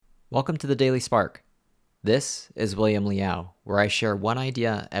Welcome to the Daily Spark. This is William Liao, where I share one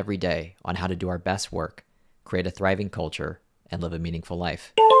idea every day on how to do our best work, create a thriving culture, and live a meaningful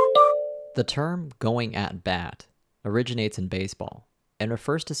life. The term going at bat originates in baseball and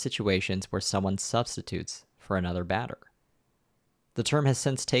refers to situations where someone substitutes for another batter. The term has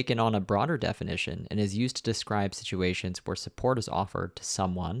since taken on a broader definition and is used to describe situations where support is offered to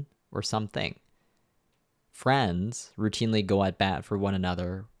someone or something. Friends routinely go at bat for one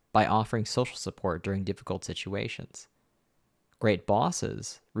another by offering social support during difficult situations. Great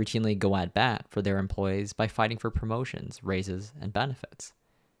bosses routinely go at bat for their employees by fighting for promotions, raises, and benefits.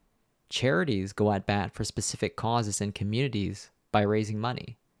 Charities go at bat for specific causes in communities by raising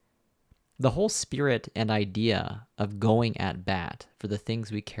money. The whole spirit and idea of going at bat for the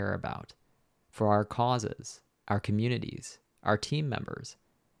things we care about, for our causes, our communities, our team members,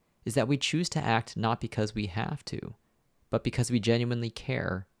 is that we choose to act not because we have to, but because we genuinely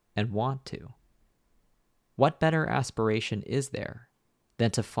care and want to. What better aspiration is there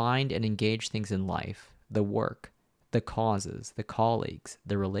than to find and engage things in life, the work, the causes, the colleagues,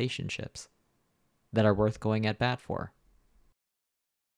 the relationships that are worth going at bat for?